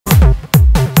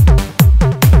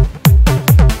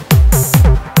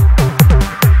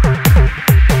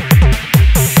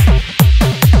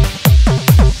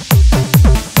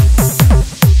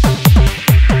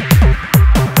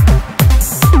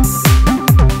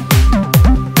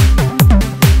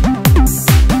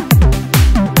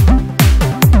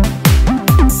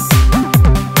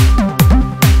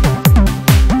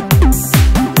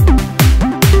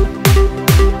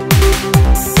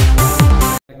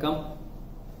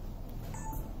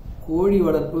கோழி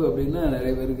வளர்ப்பு அப்படின்னா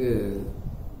நிறைய பேருக்கு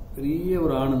பெரிய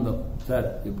ஒரு ஆனந்தம். சார்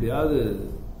எப்படியாவது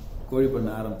கோழி பண்ண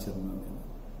ஆரம்பிச்சிடணும் அப்படின்னு.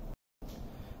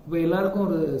 இப்போ எல்லாருக்கும்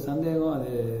ஒரு சந்தேகம்,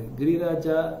 அது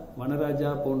கிரிராஜா வனராஜா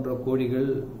போன்ற கோழிகள்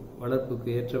வளர்ப்புக்கு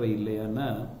ஏற்றவை இல்லையான்னா,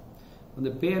 அந்த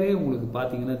பேரே உங்களுக்கு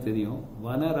பார்த்தீங்கன்னா தெரியும்.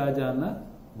 வனராஜான்னா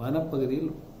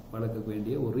வனப்பகுதியில் வளர்க்க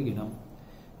வேண்டிய ஒரு இனம்,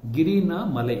 கிரினா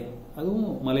மலை, அதுவும்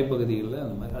மலைப்பகுதிகளில்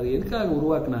அந்த மாதிரி. அது எதுக்காக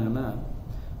உருவாக்குனாங்கன்னா,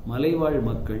 மலைவாழ்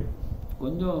மக்கள்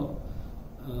கொஞ்சம்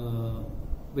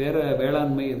வேற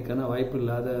வேளாண்மை இதுக்கான வாய்ப்பு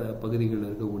இல்லாத பகுதிகளில்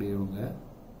இருக்கக்கூடியவங்க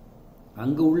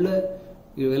அங்கே உள்ள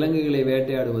விலங்குகளை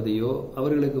வேட்டையாடுவதையோ,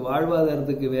 அவர்களுக்கு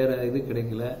வாழ்வாதாரத்துக்கு வேற இது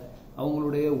கிடைக்கல,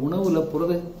 அவங்களுடைய உணவுல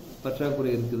புரத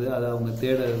பற்றாக்குறை இருக்குது, அதை அவங்க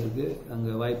தேடுறதுக்கு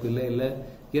அங்கே வாய்ப்பு இல்லை, இல்லை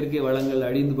இயற்கை வளங்கள்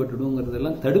அழிந்து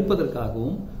பட்டுடுங்கிறதெல்லாம்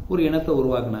தடுப்பதற்காகவும் ஒரு இனத்தை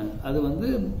உருவாக்குனாங்க. அது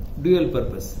டியூயல்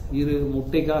பர்பஸ், இரு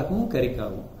முட்டைக்காகவும்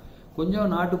கறிக்காகவும். கொஞ்சம்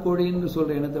நாட்டுக்கோழின்னு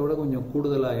சொல்ற இனத்தை விட கொஞ்சம்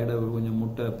கூடுதலாக எடை, கொஞ்சம்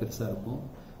முட்டை பெருசாக இருக்கும்,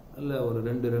 இல்லை ஒரு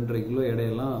 2-2.5 கிலோ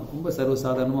எடையெல்லாம் ரொம்ப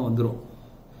சர்வசாதாரணமாக வந்துடும்.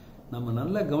 நம்ம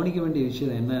நல்லா கவனிக்க வேண்டிய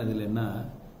விஷயம் என்ன இதுலன்னா,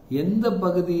 எந்த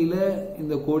பகுதியில்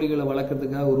இந்த கோழிகளை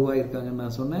வளர்க்கறதுக்காக உருவாகியிருக்காங்கன்னு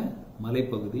நான் சொன்னேன்,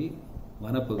 மலைப்பகுதி,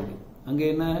 வனப்பகுதி. அங்கே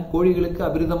என்ன, கோழிகளுக்கு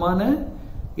அபிரிதமான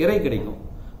இறை கிடைக்கும்.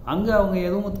 அங்கே அவங்க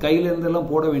எதுவும் கையில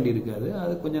இருந்தெல்லாம் போட வேண்டி இருக்காது.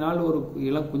 அது கொஞ்ச நாள் ஒரு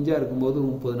இளம் குஞ்சா இருக்கும்போது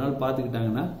 30 நாள்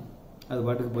பார்த்துக்கிட்டாங்கன்னா அது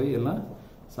பாட்டுக்கு போய் எல்லாம்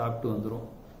சாப்பிட்டு வந்துடும்.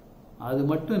 அது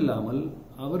மட்டும் இல்லாமல்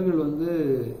அவர்கள்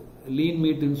லீன்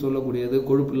மீட்டுன்னு சொல்லக்கூடியது,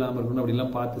 கொழுப்பு இல்லாமல் இருக்கணும்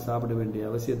அப்படிலாம் பார்த்து சாப்பிட வேண்டிய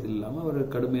அவசியத்தில் இல்லாமல்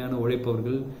அவர்கள் கடுமையான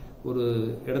உழைப்பவர்கள். ஒரு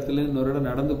இடத்துல இன்னொரு இடம்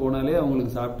நடந்து போனாலே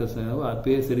அவங்களுக்கு சாப்பிட்ட செலவு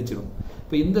அப்பயே செரிச்சிடும்.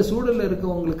 இப்போ இந்த சூழலில்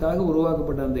இருக்கவங்களுக்காக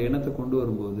உருவாக்கப்பட்ட அந்த இனத்தை கொண்டு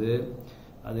வரும்போது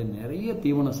அது நிறைய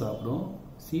தீவனம் சாப்பிடும்,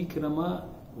 சீக்கிரமாக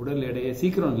உடல் எடையை,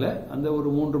 சீக்கிரம் இல்லை, அந்த ஒரு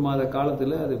 3 மாத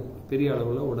காலத்தில் அது பெரிய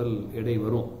அளவில் உடல் எடை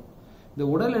வரும். இந்த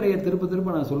உடல் எடையை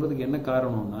திருப்ப நான் சொல்றதுக்கு என்ன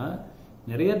காரணம்னா,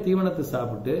 நிறைய தீவனத்தை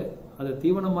சாப்பிட்டு அந்த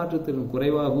தீவன மாற்றத்தின்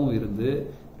குறைவாகவும் இருந்து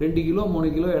 2 கிலோ 3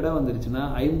 கிலோ எடை வந்துருச்சுன்னா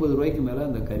 50 ரூபாய்க்கு மேல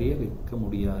அந்த கறியை விற்க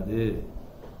முடியாது.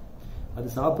 அது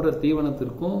சாப்பிட்ற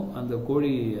தீவனத்திற்கும் அந்த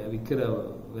கோழி விற்கிற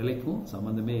விலைக்கும்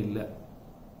சம்பந்தமே இல்லை.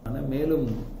 ஆனால் மேலும்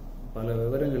பல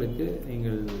விவரங்களுக்கு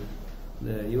நீங்கள்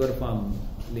இந்த YourFarm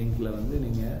லிங்க்ல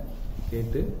நீங்க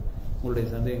கேட்டு உங்களுடைய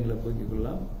சந்தேகங்களை போக்கிக்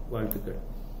கொள்ளலாம். வாழ்த்துக்கள்.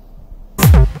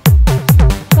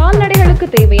 கால்நடைகளுக்கு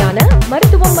தேவையான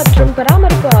மருத்துவம் மற்றும்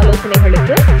பராமரிப்பு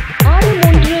ஆலோசனைகளுக்கு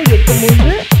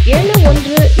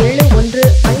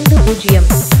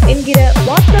 6383717150 என்கிற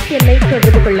வாட்ஸ்அப் எண்ணை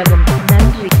தொடர்பு கொள்ளவும்.